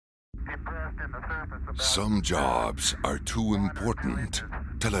Some jobs are too important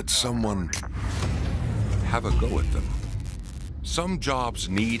to let someone have a go at them. Some jobs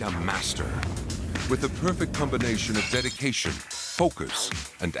need a master with the perfect combination of dedication, focus,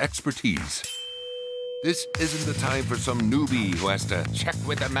 and expertise. This isn't the time for some newbie who has to check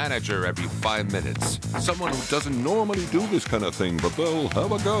with the manager every 5 minutes. Someone who doesn't normally do this kind of thing, but they'll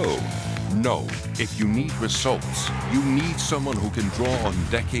have a go. No, if you need results, you need someone who can draw on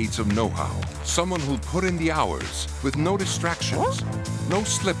decades of know-how. Someone who'll put in the hours with no distractions, no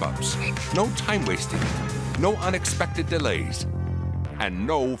slip-ups, no time wasting, no unexpected delays, and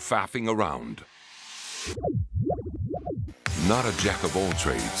no faffing around. Not a jack of all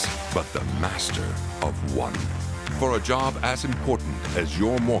trades, but the master of one. For a job as important as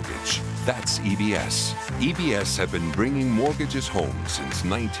your mortgage, that's EBS. EBS have been bringing mortgages home since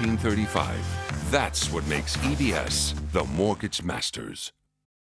 1935. That's what makes EBS the Mortgage Masters.